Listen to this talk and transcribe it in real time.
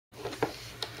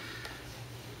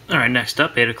Alright, next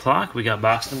up, 8 o'clock, we got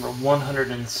box number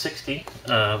 160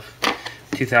 of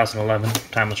 2011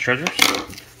 Timeless Treasures.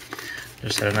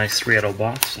 Just had a nice 3-out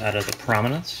box out of the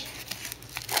Prominence.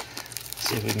 Let's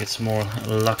see if we can get some more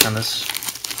luck on this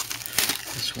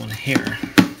one here.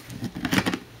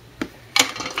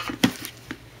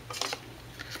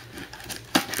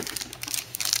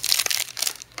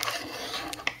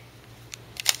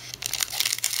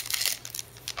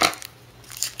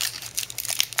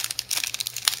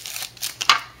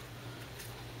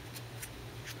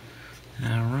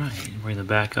 Alright, bring the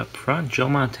back up front. Joe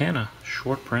Montana,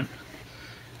 short print.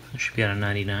 It should be out of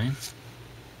 99,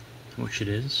 which it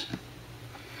is.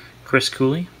 Chris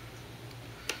Cooley.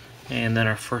 And then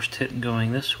our first hit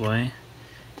going this way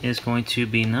is going to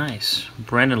be nice.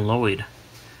 Brandon Lloyd,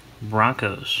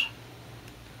 Broncos.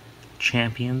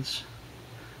 Champions.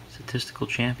 Statistical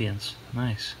champions.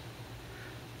 Nice.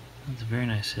 That's a very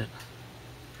nice hit.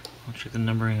 I'll check the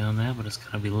numbering on that, but it's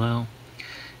going to be low.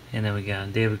 And then we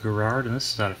got David Garrard, and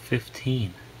this is out of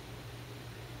 15.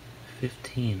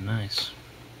 15, nice.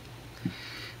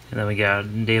 And then we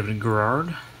got David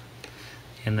Garrard,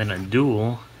 and then a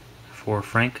duel for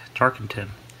Frank Tarkenton,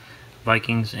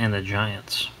 Vikings and the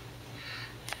Giants.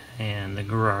 And the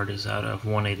Garrard is out of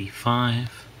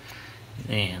 185.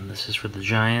 And this is for the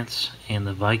Giants and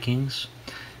the Vikings.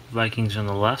 Vikings on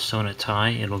the left, so in a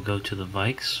tie, it'll go to the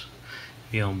Vikes.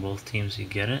 If you own both teams, you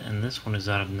get it. And this one is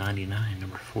out of 99,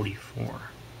 number 44.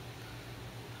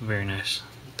 Very nice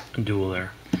duel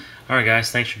there. Alright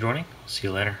guys, thanks for joining. See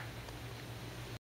you later.